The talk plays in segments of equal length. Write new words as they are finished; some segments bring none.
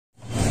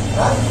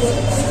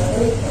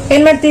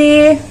ಏನ್ ಮಾಡ್ತಿ?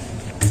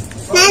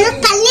 ನಾನು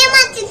ಪಲ್ಯ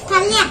ಮಾಡ್ತೀನಿ.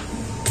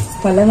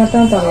 ಪಲ್ಯ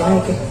ಮಾಡ್ತಾವ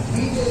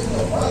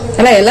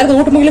ಅಲ್ಲ, ಎಲ್ಲಾರ್ದು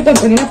ಊಟ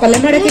ಮುಗಿಲಿಕ್ಕೆ ನೀನ ಪಲ್ಯ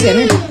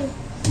ಮಾಡಾಕಿದ್ದೇನೆ.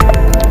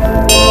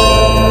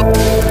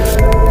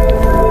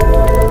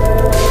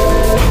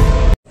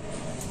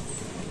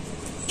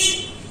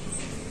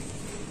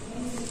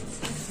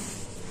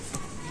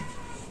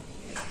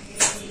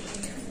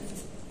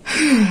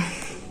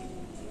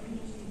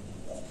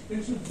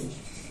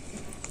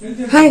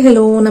 ಹಾಯ್,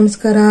 ಹಲೋ,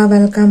 ನಮಸ್ಕಾರ,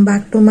 welcome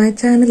back to my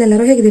channel.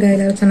 ಎಲ್ಲರೂ ಹೇಗಿದ್ದೀರಾ?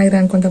 ಎಲ್ಲರೂ ಚೆನ್ನಾಗಿರ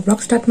ಅನ್ಕೊಂತ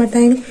ವ್ಲಾಗ್ ಸ್ಟಾರ್ಟ್ ಮಾಡ್ತಾ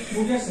ಇದೀನಿ.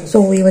 ಸೊ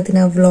ಇವತ್ತಿನ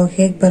ವ್ಲಾಗ್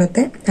ಹೇಗೆ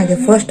ಬರುತ್ತೆ, ಹಾಗೆ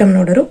ಫಸ್ಟ್ ಟೈಮ್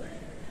ನೋಡೋರು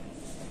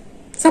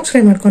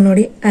ಸಬ್ಸ್ಕ್ರೈಬ್ ಮಾಡ್ಕೊಂಡು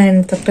ನೋಡಿ,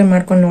 ಅಂಡ್ ಸಬ್ಸ್ಕ್ರೈಬ್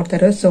ಮಾಡ್ಕೊಂಡು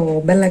ನೋಡ್ತಾರೆ. ಸೊ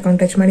ಬೆಲ್ ಐಕಾನ್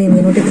ಟಚ್ ಮಾಡಿ,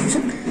 ನಿಮಗೆ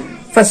ನೋಟಿಫಿಕೇಶನ್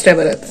ಫಸ್ಟ್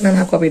ಬರುತ್ತೆ ನಾನು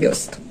ಹಾಕೋ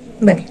ವಿಡಿಯೋಸ್.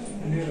 ಬನ್ನಿ.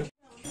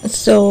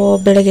 ಸೊ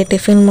ಬೆಳಗ್ಗೆ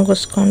ಟಿಫಿನ್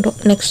ಮುಗಿಸ್ಕೊಂಡು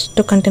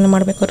ನೆಕ್ಸ್ಟ್ ಕಂಟಿನ್ಯೂ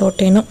ಮಾಡಬೇಕು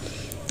ರೋಟೀನು.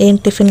 ಏನು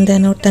ಟಿಫಿನಿಂದ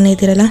ನೋಡ್ತಾನೆ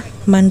ಇದ್ದೀರಲ್ಲ,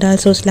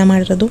 ಮಂಡಾಲ್ ಸೂಸ್ಲ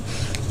ಮಾಡಿರೋದು.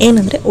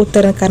 ಏನಂದರೆ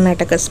ಉತ್ತರ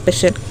ಕರ್ನಾಟಕ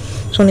ಸ್ಪೆಷಲ್.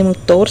 ಸೊ ನಿಮಗೆ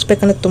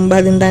ತೋರಿಸ್ಬೇಕಂದ್ರೆ ತುಂಬ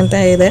ದಿನ ಅಂತ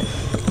ಇದೆ.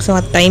 ಸೊ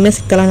ಅದು ಟೈಮೇ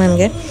ಸಿಕ್ಕಲ್ಲ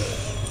ನನಗೆ.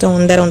 ಸೊ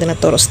ಒಂದಿನ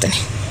ತೋರಿಸ್ತೇನೆ.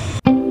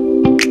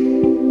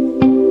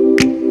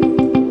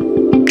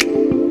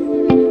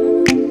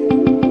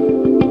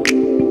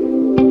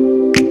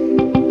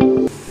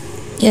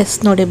 ಎಸ್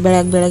ನೋಡಿ,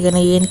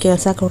 ಬೆಳಗ್ಗೆನೆ ಏನು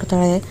ಕೆಲಸ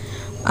ಕೊಡ್ತಾಳೆ.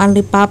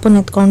 ಅಲ್ಲಿ ಪಾಪನ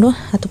ಎತ್ಕೊಂಡು,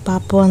 ಅದು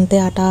ಪಾಪು ಅಂತೆ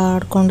ಆಟ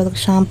ಆಡ್ಕೊಂಡು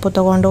ಅದಕ್ಕೆ ಶಾಂಪು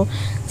ತೊಗೊಂಡು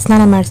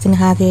ಸ್ನಾನ ಮಾಡಿಸ್ತೀನಿ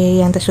ಹಾಗೆ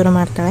ಅಂತ ಶುರು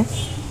ಮಾಡ್ತಾಳೆ.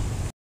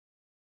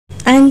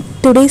 ಆ್ಯಂಡ್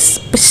ಟುಡೇ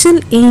ಸ್ಪೆಷಲ್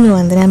ಏನು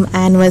ಅಂದರೆ ನಮ್ಮ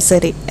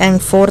ಆ್ಯನಿವರ್ಸರಿ, ಆ್ಯಂಡ್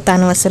 4th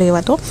ಆ್ಯನಿವರ್ಸರಿ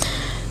ಇವತ್ತು.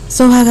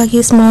 ಸೊ ಹಾಗಾಗಿ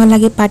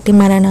ಸ್ಮಾಲಾಗಿ ಪಾರ್ಟಿ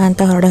ಮಾಡೋಣ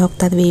ಅಂತ ಹೊರಡೆ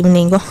ಹೋಗ್ತಾ ಇದ್ವಿ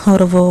ಈವ್ನಿಂಗು.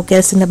 ಅವರು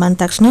ಕೆಲಸದಿಂದ ಬಂದ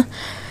ತಕ್ಷಣ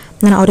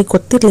ನಾನು ಅವ್ರಿಗೆ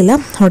ಗೊತ್ತಿರಲಿಲ್ಲ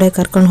ಹೊರಡೆ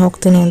ಕರ್ಕೊಂಡು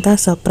ಹೋಗ್ತೀನಿ ಅಂತ,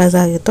 ಸರ್ಪ್ರೈಸ್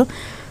ಆಗಿತ್ತು.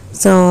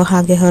 ಸೊ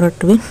ಹಾಗೆ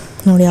ಹೊರಟ್ವಿ.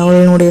 ನೋಡಿ, ಅವಳು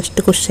ನೋಡಿ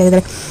ಎಷ್ಟು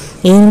ಖುಷಿಯಾಗಿದ್ದಾರೆ.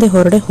 ಏನಿದೆ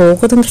ಹೊರಡೆ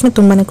ಹೋಗೋದ ತಕ್ಷಣ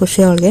ತುಂಬಾ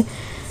ಖುಷಿ ಅವಳಿಗೆ.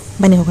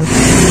 ಬನ್ನಿ ಹೋಗೋಣ.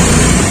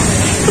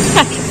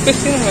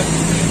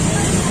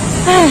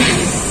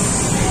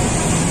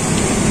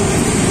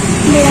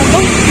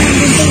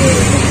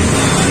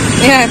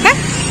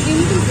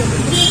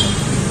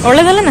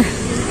 ಒಳ್ಳೇದಲ್ಲ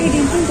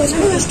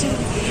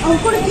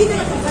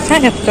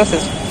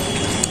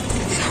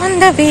on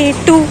the way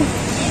to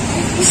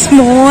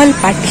small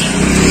party.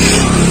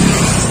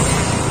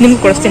 ನಿಮ್ಗೆ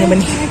ಕೊಡಿಸ್ತೇನೆ,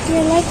 ಬನ್ನಿ.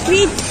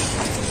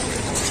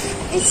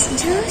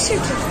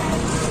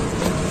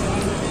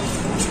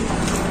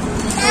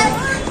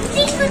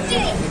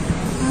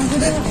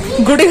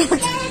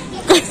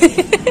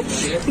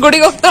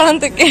 ಗುಡಿಗೆ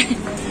ಹೋಗ್ತಾಳಂತಕ್ಕೆ.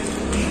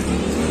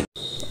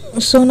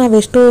 ಸೊ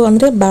ನಾವೆಷ್ಟು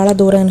ಅಂದರೆ ಭಾಳ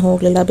ದೂರ ಏನು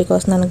ಹೋಗಲಿಲ್ಲ,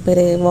 ಬಿಕಾಸ್ ನನಗೆ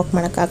ಬೇರೆ ವಾಕ್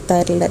ಮಾಡೋಕ್ಕಾಗ್ತಾ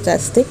ಇರಲಿಲ್ಲ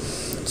ಜಾಸ್ತಿ.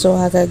 ಸೊ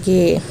ಹಾಗಾಗಿ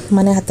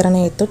ಮನೆ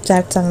ಹತ್ರನೇ ಇತ್ತು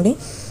ಚಾಟ್ಸ್ ಅಂಗಡಿ,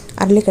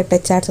 ಅರ್ಲಿಕಟ್ಟೆ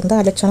ಚಾಟ್ಸ್ ಅಂತ.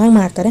 ಅಲ್ಲಿ ಚೆನ್ನಾಗಿ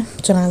ಮಾಡ್ತಾರೆ,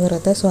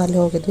 ಚೆನ್ನಾಗಿರುತ್ತೆ. ಸೊ ಅಲ್ಲಿ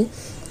ಹೋಗಿದ್ವಿ.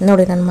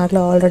 ನೋಡಿ, ನನ್ನ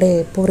ಮಗಳು ಆಲ್ರೆಡಿ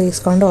ಪೂರಿ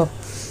ಇಸ್ಕೊಂಡು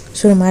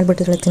ಶುರು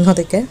ಮಾಡಿಬಿಟ್ಟಿದ್ದಾಳೆ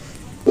ತಿನ್ನೋದಕ್ಕೆ.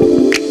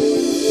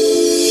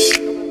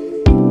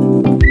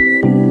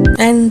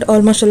 ಆ್ಯಂಡ್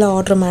ಆಲ್ಮೋಸ್ಟ್ ಎಲ್ಲ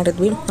ಆರ್ಡ್ರ್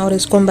ಮಾಡಿದ್ವಿ. ಅವ್ರು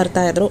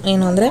ಇಸ್ಕೊಂಬರ್ತಾಯಿದ್ರು.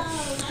 ಏನು ಅಂದರೆ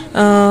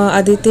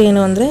ಅದಿತಿ ಏನು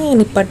ಅಂದರೆ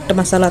ನಿಪ್ಪಟ್ಟು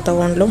ಮಸಾಲ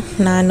ತೊಗೊಂಡ್ಲು,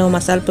 ನಾನು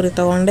ಮಸಾಲೆ ಪುರಿ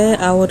ತೊಗೊಂಡೆ,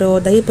 ಅವರು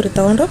ದಹಿ ಪುರಿ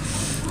ತೊಗೊಂಡ್ರು.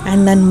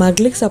 ಆ್ಯಂಡ್ ನನ್ನ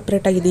ಮಗಳಿಗೆ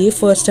ಸಪ್ರೇಟಾಗಿದೆ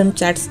ಫಸ್ಟ್ ಟೈಮ್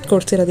ಚಾಟ್ಸ್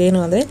ಕೊಡ್ಸಿರೋದು ಏನು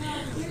ಅಂದರೆ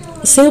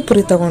ಸೇವ್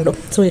ಪುರಿ ತೊಗೊಂಡು.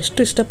 ಸೊ ಎಷ್ಟು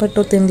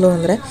ಇಷ್ಟಪಟ್ಟು ತಿಂದ್ಲು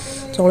ಅಂದರೆ,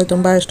 ಸೊ ಅವಳು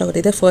ತುಂಬ ಇಷ್ಟ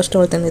ಆಗುತ್ತಿದೆ. ಫಸ್ಟ್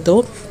ಅವಳು ತಿಂದಿದ್ದು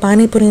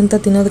ಪಾನಿಪುರಿ ಅಂತ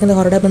ತಿನ್ನೋದಕ್ಕಿಂತ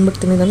ಹೊರಡೆ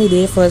ಬಂದುಬಿಟ್ಟು ತಿಂದಿದ್ದು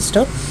ಇದೇ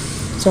ಫಸ್ಟು.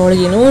 ಸೊ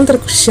ಅವಳಿಗೆ ಏನೋ ಒಂಥರ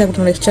ಖುಷಿ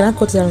ಆಗ್ಬಿಟ್ಟು ನೋಡಿ, ಎಷ್ಟು ಚೆನ್ನಾಗಿ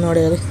ಕೂತಿದ್ದಾಳೆ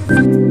ನೋಡಿ ಅದು.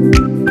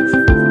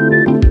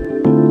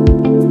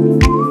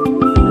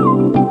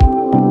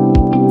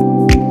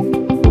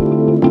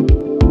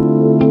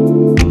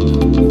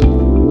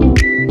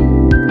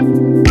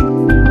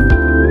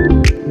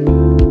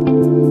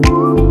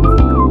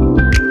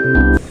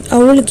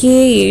 ಅವಳಿಗೆ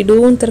ಏನೋ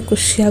ಒಂಥರ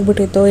ಖುಷಿ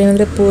ಆಗ್ಬಿಟ್ಟಿತ್ತು.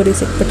 ಏನಂದರೆ ಪೂರಿ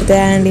ಸಿಕ್ಬಿಟ್ಟಿದೆ,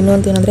 ಆ್ಯಂಡ್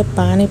ಇನ್ನೊಂದು ಏನಂದರೆ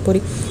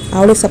ಪಾನಿಪುರಿ.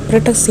 ಅವಳು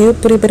ಸಪ್ರೇಟಾಗಿ ಸೇವ್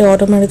ಪುರಿ ಬೇರೆ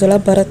ಆರ್ಡರ್ ಮಾಡಿದ್ವಲ್ಲ,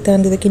 ಬರುತ್ತೆ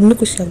ಅಂದಿದ್ದಕ್ಕೆ ಇನ್ನೂ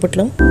ಖುಷಿ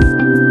ಆಗ್ಬಿಟ್ಲು.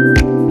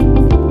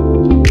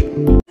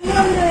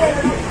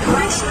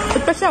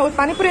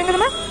 ಪಾನಿಪುರಿ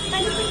ಹೆಂಗದಮ್ಮ?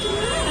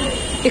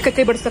 ಈ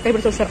ಕೈ ಬಿಡಿಸೋ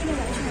ಹುಷಾರು.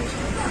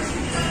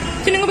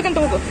 ಚಿನ್ನಬೇಕಂತ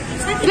ಹೋಗು.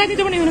 ಇಲ್ಲ ನೀನು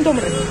ತೊಗೊಂಡು ಇವನು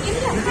ತೊಗೊಂಡ್ರಿ,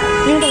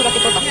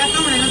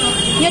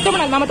 ನೀವು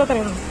ತೊಗೊಂಡು ಮಾಮ ತೊಗೊತಾರೆ.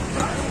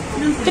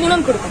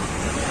 ಇನ್ನೊಂದು ಕೊಡ್ತಾ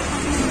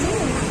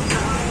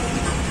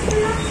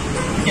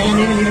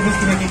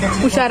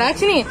ಹುಷಾರ.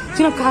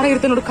 ಚಿನ್ನ ಖಾರ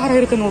ಇರುತ್ತೆ ನೋಡು, ಖಾರ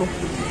ಇರುತ್ತೆ ನೋಡು.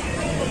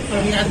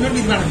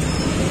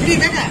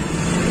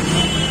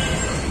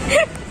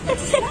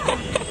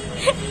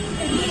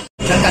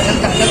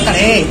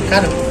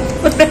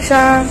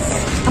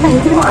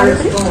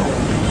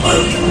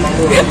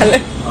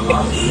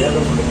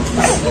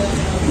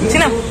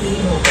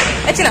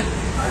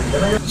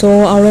 ಸೊ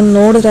ಅವಳನ್ನ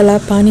ನೋಡಿದ್ರಲ್ಲ,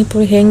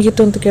 ಪಾನಿಪುರಿ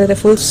ಹೆಂಗಿತ್ತು ಅಂತ ಕೇಳಿದ್ರೆ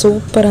ಫುಲ್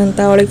ಸೂಪರ್ ಅಂತ.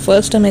 ಅವಳಿಗೆ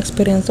ಫಸ್ಟ್ ಟೈಮ್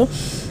ಎಕ್ಸ್ಪೀರಿಯನ್ಸು.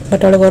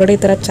 ಬಟ್ ಅವಳಿಗೆ ಹೊರಡೆ ಈ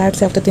ಥರ ಚಾಟ್ಸ್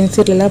ಯಾವತ್ತೂ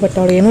ತಿನ್ಸಿರ್ಲಿಲ್ಲ. ಬಟ್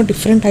ಅವಳು ಏನೋ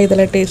ಡಿಫ್ರೆಂಟ್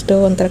ಆಗಿದ್ದಲ್ಲ, ಟೇಸ್ಟು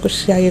ಒಂಥರ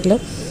ಖುಷಿ ಆಗಿದ್ಲು.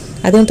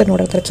 ಅದೇ ಒಂಥರ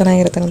ನೋಡೋಕೆ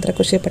ಚೆನ್ನಾಗಿರುತ್ತೆ, ಒಂಥರ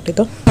ಖುಷಿ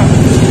ಪಟ್ಟಿದ್ದು.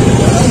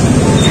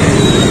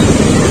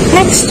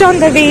 Next on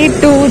the way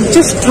to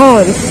juice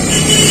stall.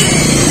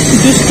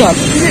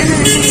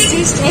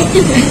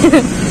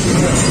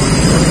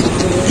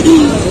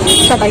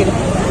 Start ಆಗಿದೆ.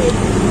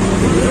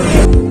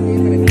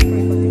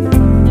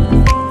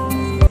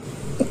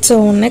 ಸೊ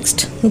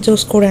ನೆಕ್ಸ್ಟ್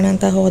ಜ್ಯೂಸ್ ಕೊಡೋಣ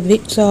ಅಂತ ಹೋದ್ವಿ.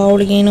 ಸೊ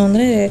ಅವಳಿಗೇನು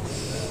ಅಂದರೆ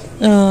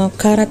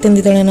ಖಾರ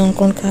ತಿಂದಿದ್ದಾಳೇನೋ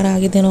ಅಂದ್ಕೊಂಡು, ಖಾರ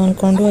ಆಗಿದ್ದೇನೋ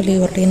ಅಂದ್ಕೊಂಡು ಅಲ್ಲಿ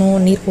ಹೊರಟೇನೋ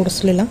ನೀರು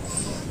ಕುಡಿಸ್ಲಿಲ್ಲ.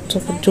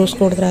 ಸ್ವಲ್ಪ ಜ್ಯೂಸ್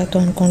ಕುಡಿದ್ರೆ ಆಯಿತು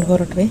ಅಂದ್ಕೊಂಡು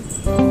ಹೊರಟ್ವಿ.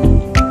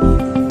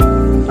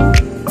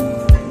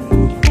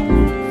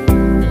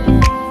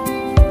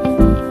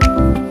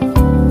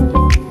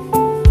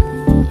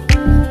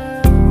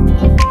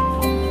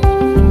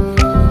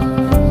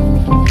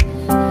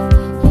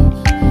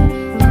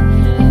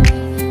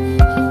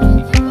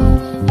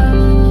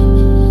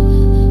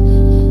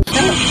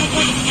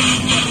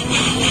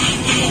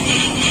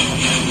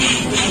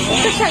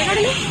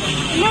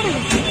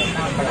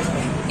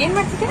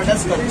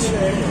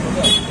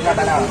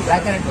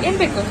 ಏನ್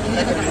ಬೇಕು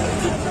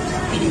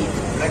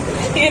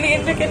ಏನ್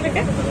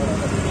ಬೇಕು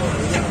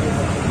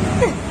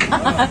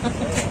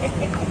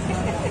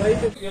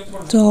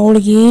ಸೊ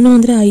ಅವಳಿಗೆ ಏನು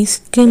ಅಂದರೆ ಐಸ್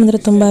ಕ್ರೀಮ್ ಅಂದರೆ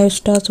ತುಂಬ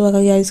ಇಷ್ಟ. ಸೊ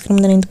ಹಾಗಾಗಿ ಐಸ್ ಕ್ರೀಮ್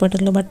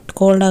ನಿಂತ್ಬಿಟ್ಟಿಲ್ಲ. ಬಟ್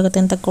ಕೋಲ್ಡ್ ಆಗುತ್ತೆ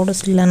ಅಂತ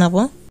ಕೊಡಿಸ್ಲಿಲ್ಲ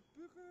ನಾವು.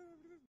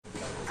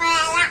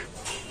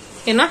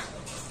 ಏನೋ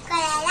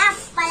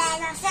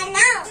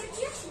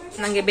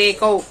ನಂಗೆ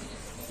ಬೇಕು.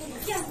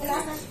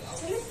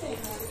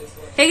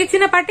 ಹೇಗಿತ್ತು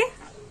ಚಿನ್ನ ಪಾರ್ಟಿ?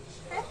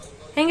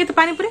 ಹೆಂಗಿತ್ತು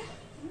ಪಾನಿಪುರಿ?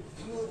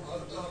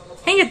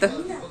 ಹೆಂಗಿತ್ತು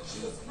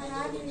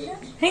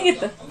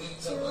ಹೆಂಗಿತ್ತು?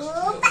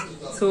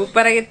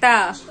 ಸೂಪರ್ ಆಗಿತ್ತಾ?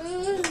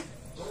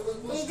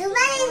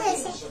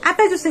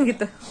 ಆಪಲ್ ಜ್ಯೂಸ್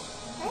ಹೆಂಗಿತ್ತು?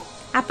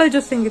 ಆಪಲ್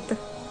ಜ್ಯೂಸ್ ಹೆಂಗಿತ್ತು?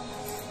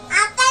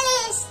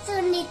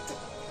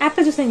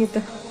 ಆಪಲ್ ಜ್ಯೂಸ್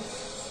ಹೆಂಗಿತ್ತು?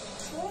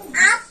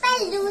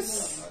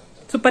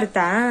 ಸೂಪರ್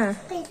ಇತ್ತಾ?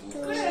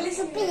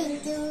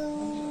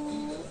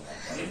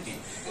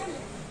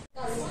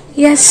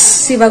 ಎಸ್,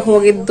 ಇವಾಗ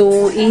ಹೋಗಿದ್ದು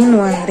ಏನು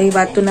ಅಂದ್ರೆ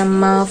ಇವತ್ತು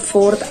ನಮ್ಮ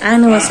 4th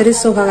ಆನಿವರ್ಸರಿ.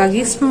 ಸೊ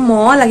ಹಾಗಾಗಿ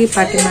ಸ್ಮಾಲ್ ಆಗಿ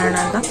ಪಾರ್ಟಿ ಮಾಡೋಣ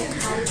ಅಂತ.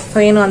 ಸೊ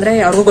ಏನು ಅಂದ್ರೆ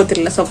ಅವ್ರಿಗೂ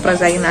ಗೊತ್ತಿರಲಿಲ್ಲ,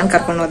 ಸರ್ಪ್ರೈಸ್ ಆಗಿ ನಾನು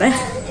ಕರ್ಕೊಂಡು ಹೋದೆ.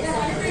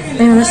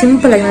 ಏನಂದ್ರೆ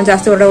ಸಿಂಪಲ್ ಆಗಿ ನಾನು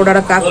ಜಾಸ್ತಿ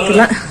ಓಡಾಡಕ್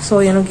ಆಗ್ತಿಲ್ಲ. ಸೊ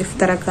ಏನು ಗಿಫ್ಟ್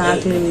ತರಕ್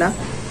ಆಗ್ಲಿಲ್ಲ.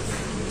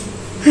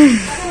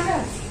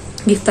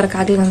 ಗಿಫ್ಟ್ ತರಕ್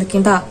ಆಗ್ಲಿಲ್ಲ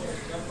ಅನ್ನೋದಕ್ಕಿಂತ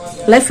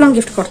ಲೈಫ್ ಲಾಂಗ್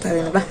ಗಿಫ್ಟ್ ಕೊಡ್ತಾ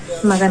ಇದೀನಲ್ಲ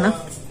ಮಗನ.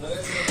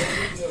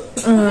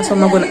 ಸೊ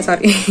ಮಗುನ.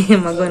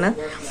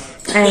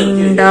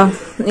 ಅಂಡ್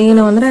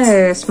ಏನು ಅಂದ್ರೆ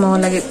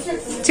ಸ್ಮಾಲ್ ಆಗಿ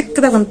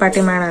ಚಿಕ್ಕದಾಗ ಒಂದು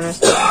ಪಾರ್ಟಿ ಮಾಡೋಣ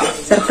ಅನ್ನಿಸ್ತು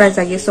ಸರ್ಪ್ರೈಸ್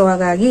ಆಗಿ. ಸೊ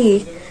ಹಾಗಾಗಿ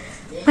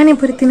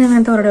ಪಾನಿಪುರಿ ತಿನ್ನೋಣ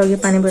ಅಂತ ಹೊರಡೆ ಹೋಗಿ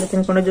ಪಾನಿಪುರಿ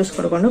ತಿನ್ಕೊಂಡು ಜ್ಯೂಸ್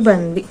ಕೊಡ್ಕೊಂಡು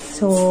ಬಂದ್ವಿ.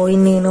 ಸೊ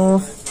ಇನ್ನೇನು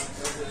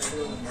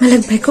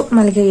ಮಲಗಬೇಕು.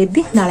 ಮಲಗೆ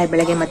ಎದ್ದು ನಾಳೆ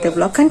ಬೆಳಗ್ಗೆ ಮತ್ತೆ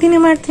ಬ್ಲಾಗ್ ಕಂಟಿನ್ಯೂ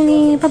ಮಾಡ್ತೀನಿ.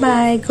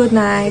 ಬಾಯ್, ಗುಡ್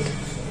ನೈಟ್.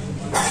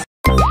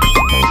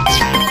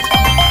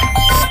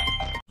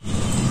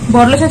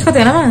 ಬಾಟ್ಲು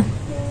ಹಚ್ಕೋತೇನಮ್ಮ?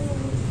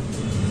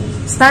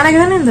 ಸ್ನಾನ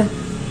ಆಗಿದೆ ನಿಂದು?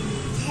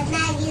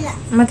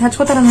 ಮತ್ತೆ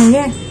ಹಚ್ಕೋತಾರ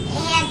ನಂಗೆ?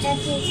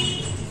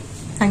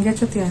 ಹಂಗೆ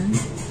ಹಚ್ಚೋತಿಯ?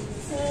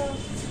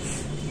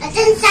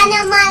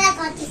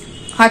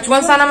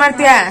 ಹಚ್ಕೊಂಡ್ ಸ್ನಾನ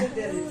ಮಾಡ್ತೀಯ?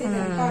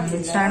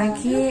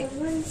 ಸ್ನಾನಕ್ಕೆ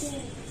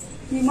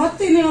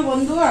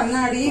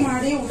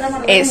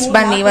ಎಸ್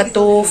ಬನ್ನಿ.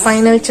 ಇವತ್ತು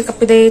ಫೈನಲ್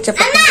ಚೆಕಪ್ ಇದೆ.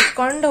 ಚೆಕಪ್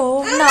ಮಾಡಿಕೊಂಡು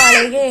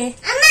ನಾಳೆಗೆ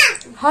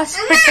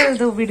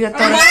ಹಾಸ್ಪಿಟಲ್ದು ವಿಡಿಯೋ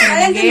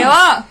ತೋರಿಸ್ತೀನಿ.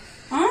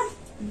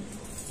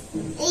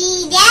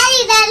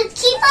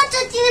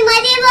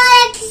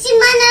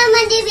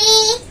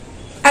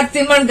 ಅದ್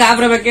ತಿನ್ಕೊಂಡು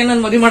ಗಾಬ್ರಬೇಕೆ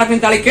ನನ್ ಮದುವೆ ಮಾಡಕ್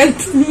ನಿಂತಾಳಿಕೆ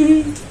ಅಂತ.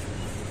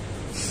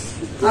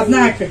 ಅದನ್ನ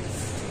ಹಾಕಿ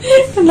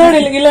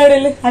ನೋಡಿಲ್ಲ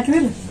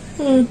ಹಾಕಿದಿಲ್ಲ.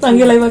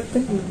 ಹಂಗೆಲ್ಲ ಇವಾಗ್ತೆ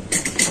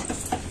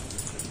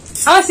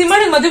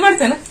ಸಿಂಹಣ್ಣ ಮದುವೆ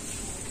ಮಾಡ್ತೇನ?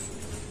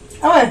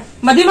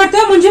 ಮದುವೆ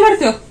ಮಾಡ್ತೇವ ಮುಂಜಿ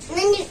ಮಾಡ್ತೇವ?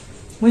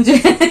 ಮುಂಜಿ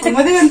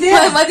ಮದುವೆ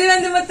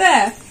ಅಂತೆ ಮತ್ತೆ.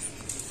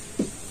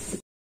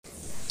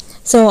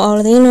 ಸೊ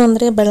ಅವಳದೇನು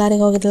ಅಂದರೆ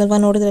ಬಳ್ಳಾರಿಗೆ ಹೋಗಿದ್ಲಲ್ವ,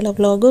 ನೋಡಿದ್ರಲ್ಲ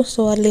ಬ್ಲಾಗು.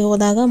 ಸೊ ಅಲ್ಲಿ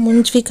ಹೋದಾಗ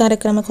ಮುಂಜ್ವಿ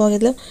ಕಾರ್ಯಕ್ರಮಕ್ಕೆ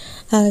ಹೋಗಿದ್ಲು.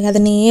 ಹಾಗಾಗಿ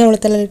ಅದನ್ನೇ ಅವಳ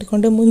ತಲೆಯಲ್ಲಿ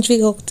ಇಟ್ಕೊಂಡು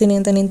ಮುಂಜ್ವಿಗೆ ಹೋಗ್ತೀನಿ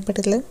ಅಂತ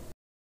ನಿಂತ್ಬಿಟ್ಟಿದ್ಲು.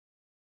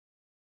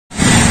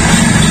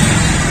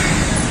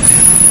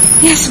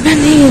 ಎಸ್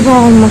ಬನ್ನಿ, ಈಗ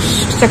ಆಲ್ಮೋಸ್ಟ್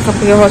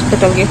ಚೆಕಪ್ಗೆ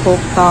ಹಾಸ್ಪಿಟಲ್ಗೆ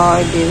ಹೋಗ್ತಾ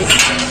ಇದ್ದೀವಿ.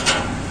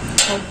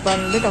 ಹೋಗಿ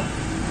ಬಂದ್ಬಿಟ್ಟು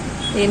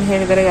ಏನು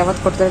ಹೇಳಿದ್ದಾರೆ,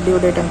 ಯಾವತ್ತು ಕೊಡ್ತಾರೆ ಡ್ಯೂ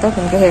ಡೇಟ್ ಅಂತ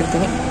ನಿಮಗೆ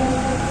ಹೇಳ್ತೀನಿ.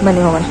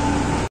 ಬನ್ನಿ ಹೋಗೋಣ.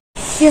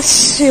 ಎಸ್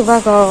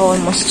ಇವಾಗ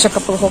ಆಲ್ಮೋಸ್ಟ್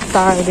ಚೆಕಪ್ಗೆ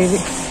ಹೋಗ್ತಾ ಇದ್ದೀವಿ.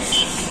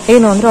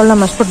 ಏನು ಅಂದರೆ ಅವಳನ್ನ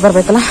ಮರ್ಸ್ಬಿಟ್ಟು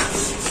ಬರಬೇಕಲ್ಲ.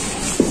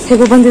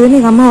 ಹೇಗೂ ಬಂದಿದ್ದೀನಿ,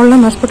 ಈಗ ಅಮ್ಮ ಅವಳನ್ನ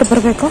ಮರ್ಸ್ಬಿಟ್ಟು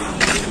ಬರಬೇಕು.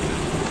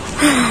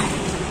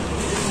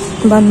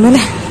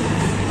 ಬಂದಮೇಲೆ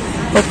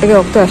ಒಟ್ಟಿಗೆ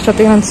ಹೋಗ್ತೀವಿ.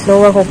 ಅಷ್ಟೊತ್ತಿಗೆ ನಾನು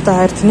ಸ್ಲೋವಾಗಿ ಹೋಗ್ತಾ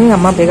ಇರ್ತೀನಿ.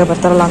 ಅಮ್ಮ ಬೇಗ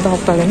ಬರ್ತಾರಲ್ಲ ಅಂತ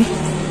ಹೋಗ್ತಾ ಇದ್ದೀನಿ.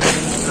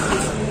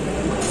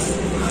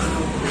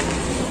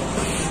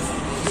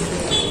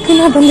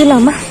 ಇನ್ನೂ ಬಂದಿಲ್ಲ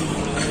ಅಮ್ಮ.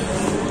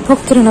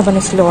 ಹೋಗ್ತೀರಿ ನಾ,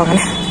 ಬನ್ನಿ ಸ್ಲೋ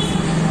ಆಗನೆ.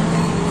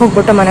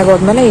 ಹೋಗ್ಬಿಟ್ಟು ಮನೆಗೆ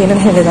ಹೋದ್ಮೇಲೆ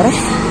ಏನೇನು ಹೇಳಿದ್ದಾರೆ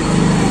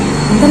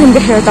ಅಂತ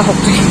ನಿಮಗೆ ಹೇಳ್ತಾ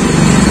ಹೋಗ್ತೀನಿ.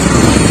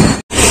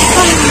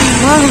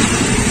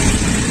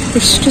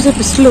 ಇಷ್ಟಿದೆ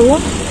ಬಿಸಿಲು.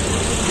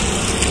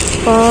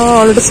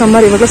 ಆಲ್ರೆಡಿ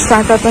ಸಮ್ಮರ್ ಇವಾಗ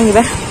ಸ್ಟಾರ್ಟ್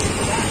ಆಗ್ತಂಗಿದೆ.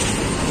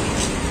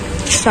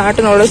 ಸ್ಟಾರ್ಟ್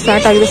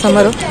ಆಗಿದೆ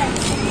ಸಮ್ಮರು.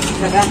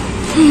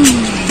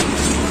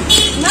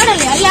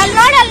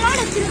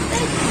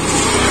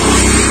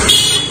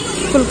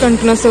 ಫುಲ್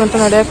ಕಂಟಿನ್ಯೂಸ್ ಅಂತ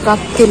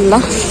ನಡೆಯಕ್ಕಾಗ್ತಿಲ್ಲ.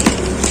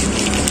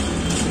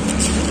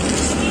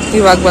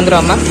 ಇವಾಗ ಬಂದ್ರು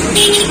ಅಮ್ಮ.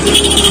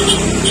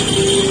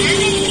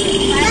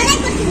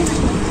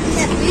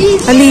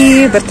 ಅಲ್ಲಿ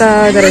ಬರ್ತಾ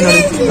ಇದಾರೆ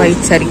ನೋಡಿ,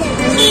 ವೈಟ್ ಸ್ಯಾರಿ.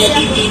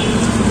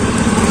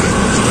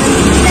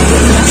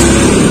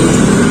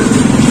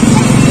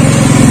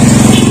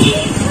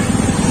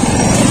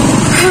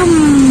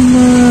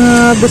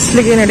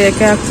 ಬಿಸಿಲಿಗೆ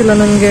ನಡೆಯಕ್ಕೆ ಆಗ್ತಿಲ್ಲ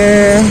ನನಗೆ.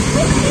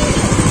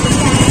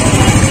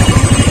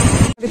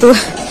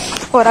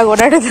 ಹೊರಗೆ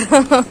ಓಡಾಡಿದ್ರು.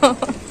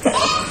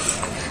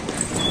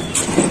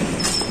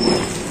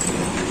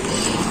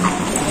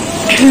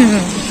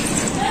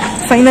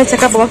 ಫೈನಲ್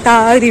ಚೆಕಪ್ ಹೋಗ್ತಾ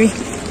ಇದೀವಿ.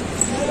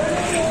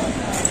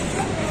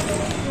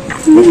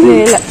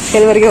 ಇಲ್ಲ,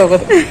 ಕೆಲವರಿಗೆ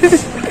ಹೋಗೋದು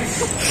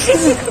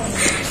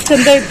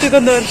ಚಂದ ಇತ್ತು.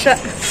 ಒಂದು ವರ್ಷ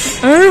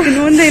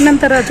ಮುಂದೆ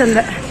ಇನ್ನೊಂಥರ ಚಂದ,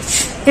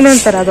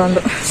 ಇನ್ನೊಂಥರ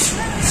ಅದೊಂದು.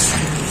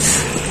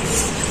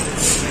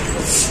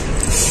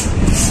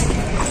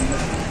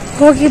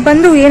 ಹೋಗಿ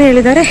ಬಂದು ಏನು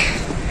ಹೇಳಿದ್ದಾರೆ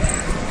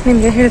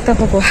ನಿಮ್ಗೆ ಹೇಳ್ತಾ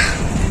ಹೋಗುವ.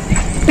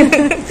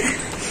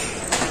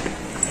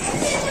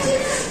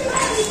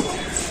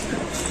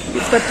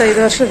 ಇಪ್ಪತ್ತೈದು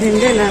ವರ್ಷದ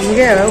ಹಿಂದೆ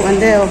ನಮಗೆ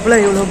ಒಂದೇ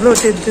ಇವಳೊಬ್ಳು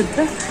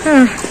ಹುಟ್ಟಿದ್ದಿತ್ತು.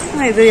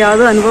 ಇದು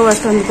ಯಾವುದೋ ಅನುಭವ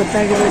ಅಷ್ಟೊಂದು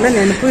ಗೊತ್ತಾಗಿರಲಿಲ್ಲ,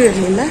 ನೆನಪು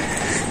ಇರಲಿಲ್ಲ.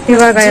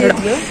 ಇವಾಗ ಎರಡು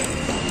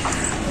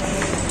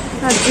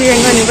ಅಜ್ಜಿ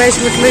ಹೆಂಗ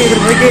ನಿಭಾಯಿಸ್ಬಿಟ್ಲು, ಇದ್ರ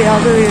ಬಗ್ಗೆ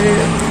ಯಾವುದು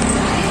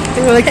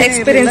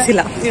ಎಕ್ಸ್ಪೀರಿಯನ್ಸ್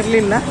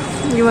ಇರಲಿಲ್ಲ.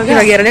 ಇವಾಗ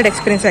ಎರಡೆರಡು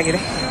ಎಕ್ಸ್ಪೀರಿಯನ್ಸ್ ಆಗಿದೆ.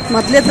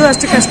 ಮೊದಲೇದು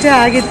ಅಷ್ಟಕ್ಕಷ್ಟೇ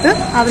ಆಗಿತ್ತು,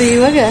 ಆದ್ರೆ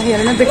ಇವಾಗ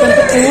ಎರಡನೇದಕ್ಕಂತ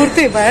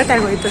ಪೂರ್ತಿ ಬಯಟ್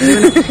ಆಗೋಯ್ತು.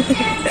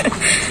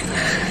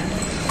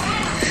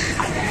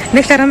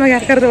 ನೆಕ್ಸ್ಟ್ ಆರಾಮಾಗಿ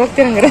ಯಾರು ಕರೆದು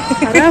ಹೋಗ್ತೀರಂಗಾರೆ.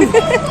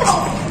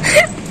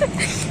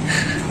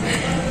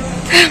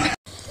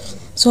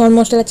 ಸೊ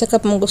ಆಲ್ಮೋಸ್ಟ್ ಎಲ್ಲ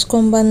ಚೆಕಪ್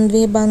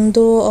ಮುಗಿಸ್ಕೊಂಡ್ಬಂದ್ವಿ.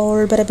 ಬಂದು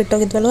ಅವಳು ಬೇರೆ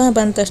ಬಿಟ್ಟೋಗಿದ್ವಲ್ವ,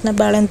 ಬಂದ ತಕ್ಷಣ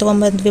ಬಾಳೆಹಣ್ಣು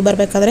ತೊಗೊಂಬಂದ್ವಿ.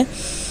 ಬರಬೇಕಾದ್ರೆ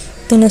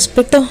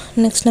ತಿನ್ನಿಸ್ಬಿಟ್ಟು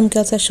ನೆಕ್ಸ್ಟ್ ನಮ್ಮ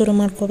ಕೆಲಸ ಶುರು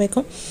ಮಾಡ್ಕೋಬೇಕು.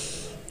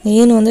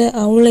 ಏನು ಅಂದರೆ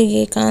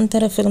ಅವಳಿಗೆ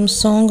ಕಾಂತಾರ ಫಿಲ್ಮ್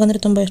ಸಾಂಗ್ ಅಂದರೆ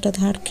ತುಂಬ ಇಷ್ಟ.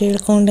 ಅದು ಹಾಡು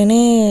ಕೇಳ್ಕೊಂಡೇ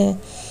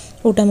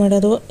ಊಟ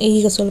ಮಾಡೋದು.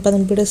 ಈಗ ಸ್ವಲ್ಪ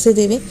ಅದನ್ನು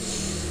ಬಿಡಿಸಿದ್ದೀವಿ,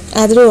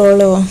 ಆದರೂ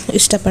ಅವಳು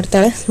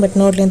ಇಷ್ಟಪಡ್ತಾಳೆ. ಬಟ್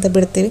ನೋಡಲಿ ಅಂತ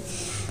ಬಿಡ್ತೀವಿ.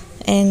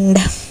 ಆ್ಯಂಡ್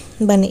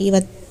ಬನ್ನಿ,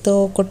 ಇವತ್ತು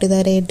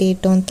ಕೊಟ್ಟಿದ್ದಾರೆ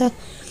ಡೇಟು ಅಂತ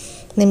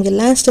ನಿಮಗೆ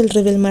ಲಾಸ್ಟಲ್ಲಿ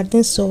ರಿವೀಲ್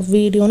ಮಾಡ್ತೀನಿ. ಸೊ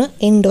ವಿಡಿಯೋನ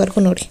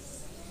ಎಂಡ್ವರೆಗೂ ನೋಡಿ.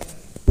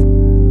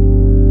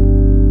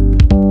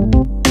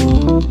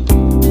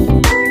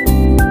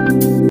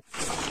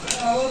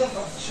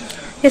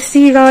 ಎಸ್,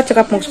 ಈಗ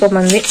ಚೆಕಪ್ ಮುಗಿಸ್ಕೊಂಡು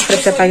ಬಂದ್ವಿ.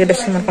 ಫ್ರೆಶ್ ಅಪ್ ಆಗಿ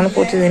ಡ್ರೆಸ್ ಮಾಡ್ಕೊಂಡು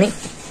ಕೂತಿದ್ದೀನಿ.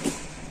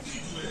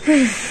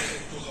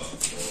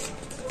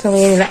 ಸೊ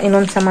ಏನಿಲ್ಲ,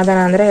 ಇನ್ನೊಂದು ಸಮಾಧಾನ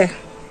ಅಂದರೆ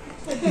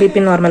BP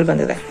ನಾರ್ಮಲ್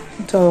ಬಂದಿದೆ.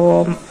 ಸೊ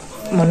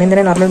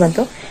ಮೊನ್ನಿಂದಲೇ ನಾರ್ಮಲ್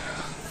ಬಂತು.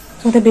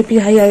 ಸೊ ಅದೇ BP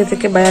ಹೈ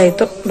ಆಗಿದ್ದಕ್ಕೆ ಭಯ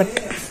ಆಯಿತು. ಬಟ್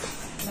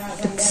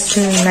ಇಟ್ಸ್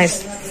ನೈಸ್,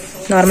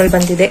 ನಾರ್ಮಲ್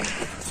ಬಂದಿದೆ.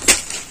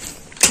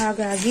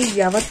 ಹಾಗಾಗಿ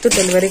ಯಾವತ್ತು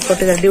ಡೆಲಿವರಿ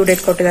ಕೊಟ್ಟಿದ್ದಾರೆ, ಡ್ಯೂ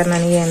ಡೇಟ್ ಕೊಟ್ಟಿದ್ದಾರೆ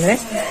ನನಗೆ ಅಂದರೆ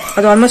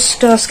ಅದು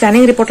ಆಲ್ಮೋಸ್ಟ್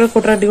ಸ್ಕ್ಯಾನಿಂಗ್ ರಿಪೋರ್ಟಲ್ಲಿ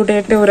ಕೊಟ್ಟಿರೋ ಡ್ಯೂ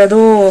ಡೇಟ್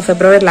ಇರೋದು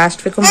February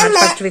last week, March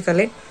first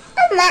ವೀಕಲ್ಲಿ.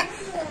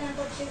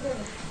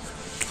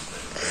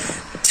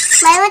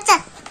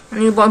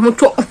 ನೀವು ಬಾಯ್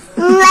ಮುಚ್ಚು,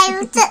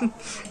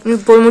 ನೀವು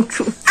ಬಾಯ್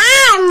ಮುಚ್ಚು,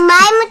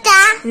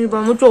 ನೀವು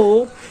ಬಾಯ್ ಮುಚ್ಚು.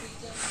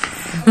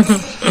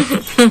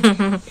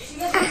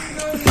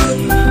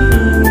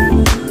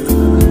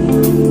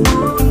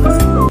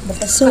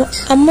 So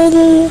Amul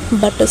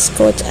butter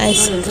scotch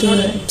ice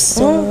cream.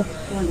 So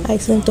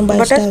ice cream ತುಂಬ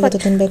ಇಷ್ಟ ಆಗುತ್ತೆ,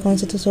 ತಿನ್ನಬೇಕು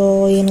ಅನಿಸುತ್ತೆ. ಸೊ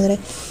ಏನಂದರೆ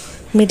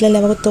ಮಿಡ್ಲಲ್ಲಿ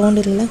ಯಾವಾಗ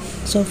ತೊಗೊಂಡಿರಲಿಲ್ಲ.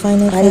 ಸೊ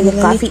ಫೈನಲ್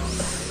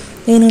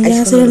ಏನಂದರೆ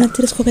ಹಸಿರನ್ನ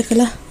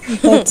ತಿರ್ಸ್ಕೋಬೇಕಲ್ಲ,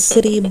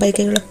 ಸರಿ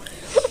ಬೈಕೆಗಳು.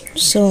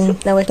 ಸೊ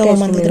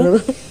ತೊಗೊಂಬಂದಿದ್ರು,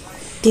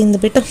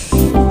 ತಿಂದುಬಿಟ್ಟು.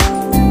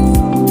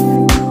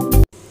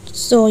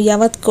 ಸೊ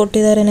ಯಾವತ್ತು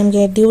ಕೊಟ್ಟಿದ್ದಾರೆ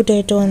ನಮಗೆ ಡ್ಯೂ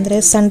ಡೇಟು ಅಂದರೆ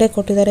ಸಂಡೇ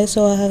ಕೊಟ್ಟಿದ್ದಾರೆ.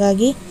 ಸೊ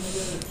ಹಾಗಾಗಿ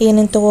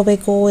ಏನೇನು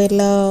ತೊಗೋಬೇಕು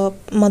ಎಲ್ಲ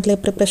ಮೊದಲೇ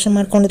ಪ್ರಿಪ್ರೇಷನ್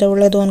ಮಾಡ್ಕೊಂಡಿದ್ದೆ,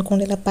 ಒಳ್ಳೇದು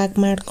ಅಂದ್ಕೊಂಡಿಲ್ಲ, ಪ್ಯಾಕ್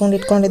ಮಾಡ್ಕೊಂಡು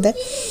ಇಟ್ಕೊಂಡಿದ್ದೆ.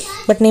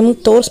 ಬಟ್ ನಿಮ್ಗೆ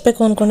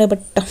ತೋರಿಸ್ಬೇಕು ಅಂದ್ಕೊಂಡೆ,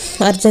 ಬಟ್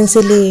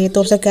ಅರ್ಜೆನ್ಸಿಲಿ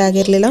ತೋರ್ಸೋಕ್ಕೆ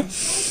ಆಗಿರಲಿಲ್ಲ.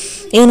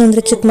 ಏನು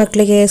ಅಂದರೆ ಚಿಕ್ಕ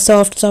ಮಕ್ಕಳಿಗೆ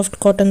ಸಾಫ್ಟ್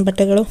ಕಾಟನ್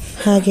ಬಟ್ಟೆಗಳು,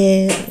 ಹಾಗೆ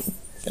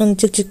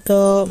ಒಂದು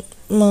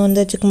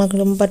ಚಿಕ್ಕ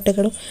ಮಕ್ಕಳು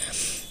ಬಟ್ಟೆಗಳು,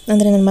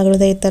 ಅಂದರೆ ನನ್ನ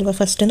ಮಗಳದೇ ಇತ್ತಲ್ವ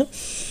ಫಸ್ಟು.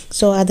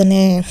 ಸೊ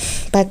ಅದನ್ನೇ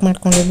ಪ್ಯಾಕ್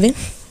ಮಾಡ್ಕೊಂಡಿದ್ವಿ.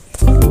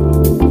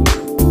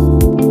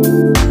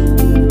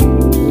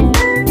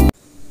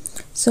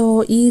 ಸೊ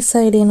ಈ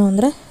ಸೈಡ್ ಏನು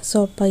ಅಂದರೆ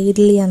ಸ್ವಲ್ಪ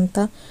ಇರಲಿ ಅಂತ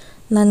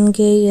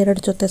ನನಗೆ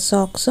 2 ಜೊತೆ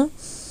ಸಾಕ್ಸು,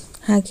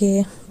 ಹಾಗೆ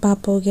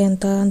ಪಾಪುಗೆ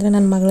ಅಂತ ಅಂದರೆ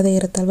ನನ್ನ ಮಗಳದೇ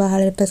ಇರುತ್ತಲ್ವ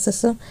ಹಳೆ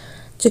ಡ್ರೆಸ್ಸಸ್ಸು,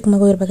 ಚಿಕ್ಕ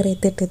ಮಗು ಇರ್ಬೇಕಾದ್ರೆ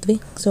ಎತ್ತಿಟ್ಟಿದ್ವಿ.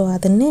 ಸೊ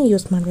ಅದನ್ನೇ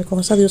ಯೂಸ್ ಮಾಡಬೇಕು,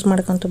 ಹೊಸದು ಯೂಸ್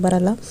ಮಾಡೋಕ್ಕಂತೂ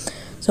ಬರೋಲ್ಲ.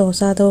 ಸೊ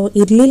ಹೊಸದು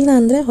ಇರಲಿಲ್ಲ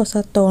ಅಂದರೆ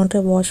ಹೊಸದು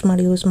ತೊಗೊಂಡ್ರೆ ವಾಶ್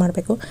ಮಾಡಿ ಯೂಸ್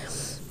ಮಾಡಬೇಕು.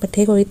 ಬಟ್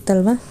ಹೇಗೋ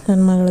ಇತ್ತಲ್ವ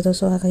ನನ್ನ ಮಗಳದು.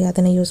 ಸೊ ಹಾಗಾಗಿ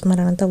ಅದನ್ನೇ ಯೂಸ್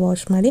ಮಾಡೋಣ ಅಂತ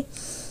ವಾಶ್ ಮಾಡಿ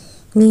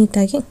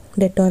ನೀಟಾಗಿ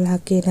ಡೆಟಾಲ್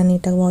ಹಾಕಿ ಎಲ್ಲ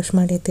ನೀಟಾಗಿ ವಾಶ್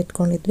ಮಾಡಿ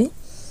ಎತ್ತಿಟ್ಕೊಂಡಿದ್ವಿ.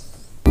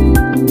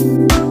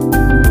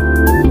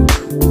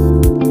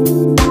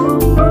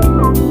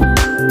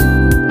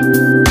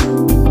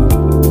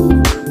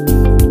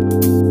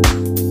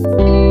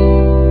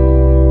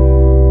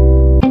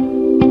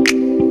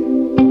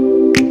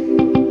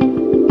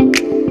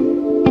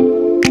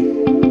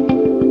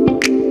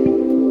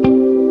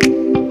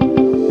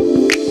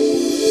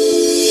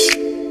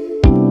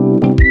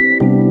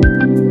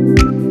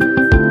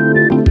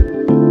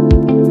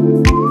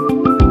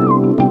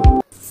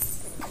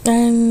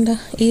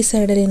 ಈ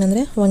ಸೈಡಲ್ಲಿ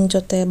ಏನಂದರೆ ಒಂದು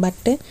ಜೊತೆ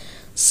ಬಟ್ಟೆ,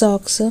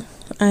 ಸಾಕ್ಸ್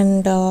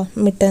ಆ್ಯಂಡ್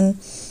ಮಿಟನ್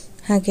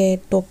ಹಾಗೆ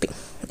ಟೋಪಿ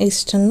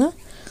ಇಷ್ಟನ್ನು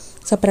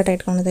ಸಪ್ರೇಟಾಗಿ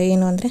ಇಟ್ಕೊಂಡಿದ್ದೆ.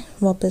 ಏನು ಅಂದರೆ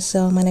ವಾಪಸ್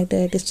ಮನೆಗೆ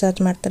ಡಿಸ್ಚಾರ್ಜ್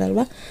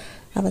ಮಾಡ್ತಾರಲ್ವ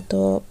ಅವತ್ತು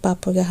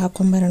ಪಾಪುಗೆ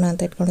ಹಾಕೊಂಬರೋಣ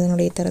ಅಂತ ಇಟ್ಕೊಂಡಿದ್ದೆ.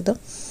 ನೋಡಿ ಈ ಥರದ್ದು.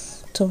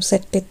 ಸೊ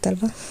ಸೆಟ್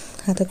ಇತ್ತಲ್ವ,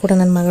 ಅದು ಕೂಡ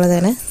ನನ್ನ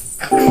ಮಗಳದೇನೆ.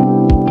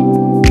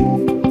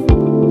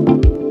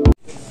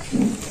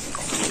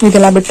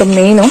 ಇದೆಲ್ಲ ಬಿಟ್ಟು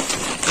ಮೇನು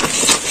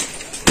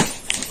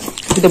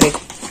ಇದು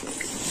ಬೇಕು.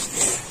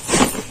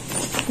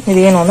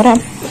 ಇದೇನು ಅಂದರೆ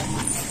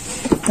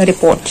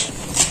ರಿಪೋರ್ಟ್.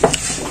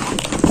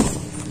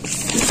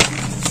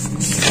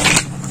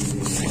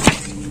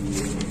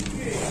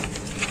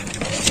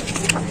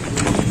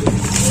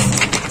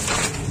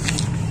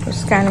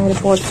 ಸ್ಕ್ಯಾನಿಂಗ್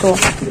ರಿಪೋರ್ಟ್ಸು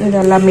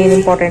ಇದೆಲ್ಲ ಮೇನ್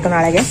ಇಂಪಾರ್ಟೆಂಟು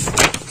ನಾಳೆಗೆ.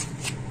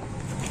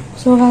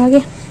 ಸೊ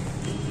ಹಾಗಾಗಿ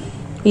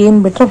ಏನು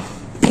ಬಿಟ್ಟರು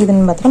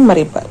ಇದನ್ನು ಮಾತ್ರ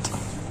ಮರಿಬಾರ್ದು.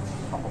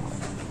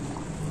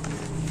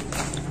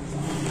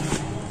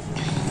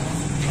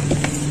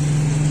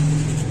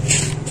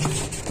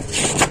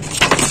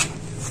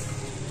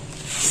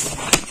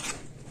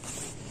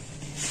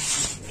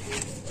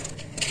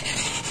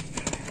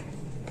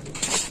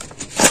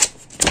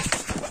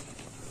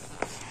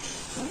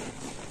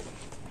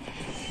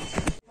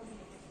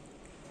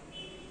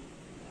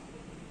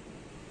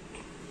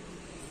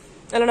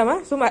 ಅಲ್ಲ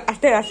ನಮ್ಮ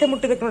ಅಷ್ಟೇ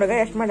ಮುಟ್ಟಿದಕ್ಕೆ ನೋಡಗ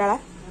ಎಷ್ಟು ಮಾಡ್ಯಾಳ.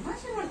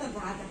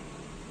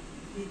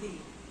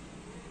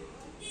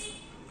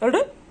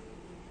 ಹೊರಡು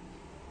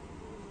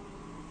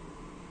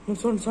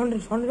ಸೊಂಡ್ರಿ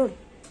ನೋಡು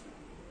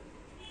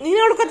ನೀನೇ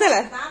ಹೊಡ್ಕೊತಲ್ಲ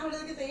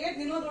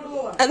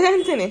ಅದೇ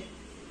ಅಂತೀನಿ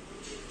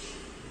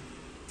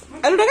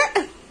ಅಲ್ಲಾಗ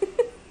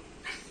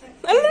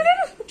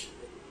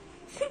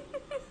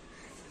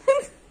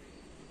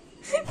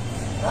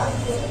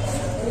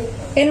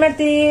ಏನ್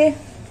ಮಾಡ್ತಿ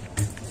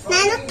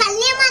ನಾನು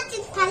ಪಲ್ಯ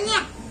ಮಾಡ್ತೀನಿ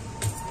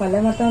ಪಲ್ಯ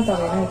ಮಾಡ್ತಾವಂತ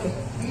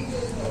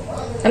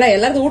ಅಲ್ಲ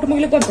ಎಲ್ಲಾರ್ದು ಊಟ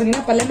ಮುಗ್ಲಿಕ್ಕೆ ಬಂತು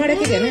ನೀನ ಪಲ್ಯ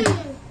ಮಾಡಾಕಿದ್ದೇನೆ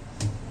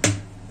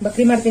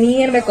ಬಕ್ರಿ ಮಾಡ್ತೀನಿ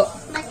ಏನ್ ಬೇಕು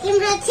ಮಕ್ಕಳು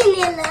ಬರ್ತೀನಿ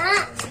ಅಲ್ಲ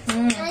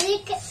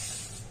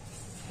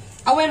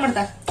ಅವ ಏನ್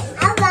ಮಾಡ್ತಾ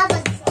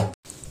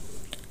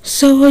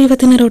ಸೊ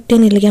ಇವತ್ತಿನ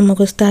ರೊಟ್ಟಿನ ಇಲ್ಲಿಗೆ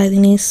ಮುಗಿಸ್ತಾ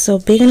ಇದ್ದೀನಿ. ಸೊ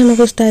ಬೇಗನೆ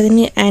ಮುಗಿಸ್ತಾ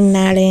ಇದ್ದೀನಿ ಆ್ಯಂಡ್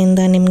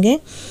ನಾಳೆಯಿಂದ ನಿಮಗೆ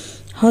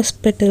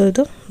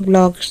ಹಾಸ್ಪಿಟಲ್ದು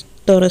ವ್ಲಾಗ್ಸ್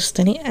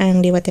ತೋರಿಸ್ತೀನಿ.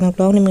 ಆ್ಯಂಡ್ ಇವತ್ತಿನ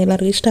ವ್ಲಾಗ್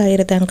ನಿಮಗೆಲ್ಲರಿಗೂ ಇಷ್ಟ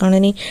ಆಗಿರುತ್ತೆ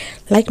ಅಂದ್ಕೊಂಡಿನಿ.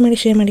 ಲೈಕ್ ಮಾಡಿ,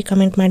 ಶೇರ್ ಮಾಡಿ,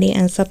 ಕಮೆಂಟ್ ಮಾಡಿ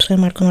ಆ್ಯಂಡ್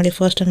ಸಬ್ಸ್ಕ್ರೈಬ್ ಮಾಡ್ಕೊಂಡು ನೋಡಿ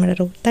ಫಸ್ಟ್ ಟೈಮ್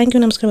ಮಾಡೋರು. ಥ್ಯಾಂಕ್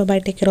ಯು, ನಮಸ್ಕಾರ,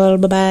 ಬಾಯ್, ಟೇಕ್ ಕೇರ್ ಆಲ್,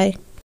 ಬಾಯ್.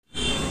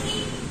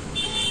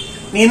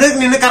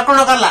 ನಿನ್ನ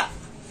ಕರ್ಕೊಂಡು ಹೋಗಲ್ಲ,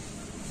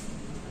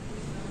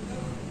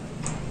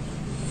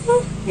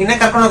 ನಿನ್ನೆ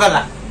ಕರ್ಕೊಂಡು ಹೋಗಲ್ಲ.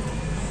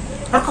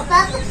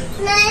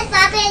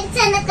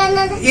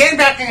 ಏನ್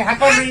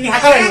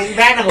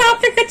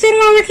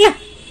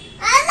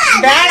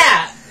ಬೇಡ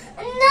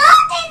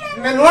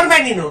ನೋಡ್ಬೇಡ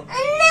ನೀನು.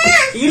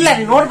 ಇಲ್ಲ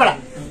ನೀನ್ ನೋಡ್ಬೇಡ,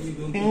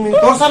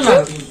 ತೋರ್ಸಲ್ಲ.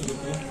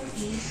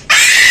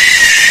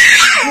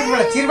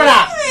 ಚೀರ್ಬೇಡ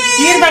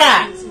ಚೀರ್ಬೇಡ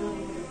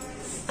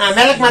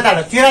ಮೇಲಕ್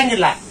ಮಾತಾಡು,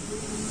 ಚೀರಂಗಿಲ್ಲ.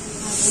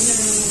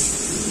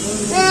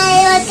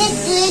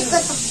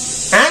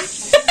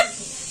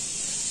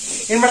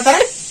 ಏನ್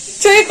ಮಾಡ್ತಾರೆ?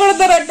 ಚುಯಿ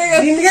ಕೊಡ್ತಾರ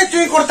ನಿನ್ಗೆ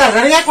ಚುಯಿ ಕೊಡ್ತಾರ,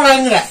 ನನಗೆ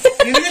ಕೊಡಂಗಿಲ್ಲ.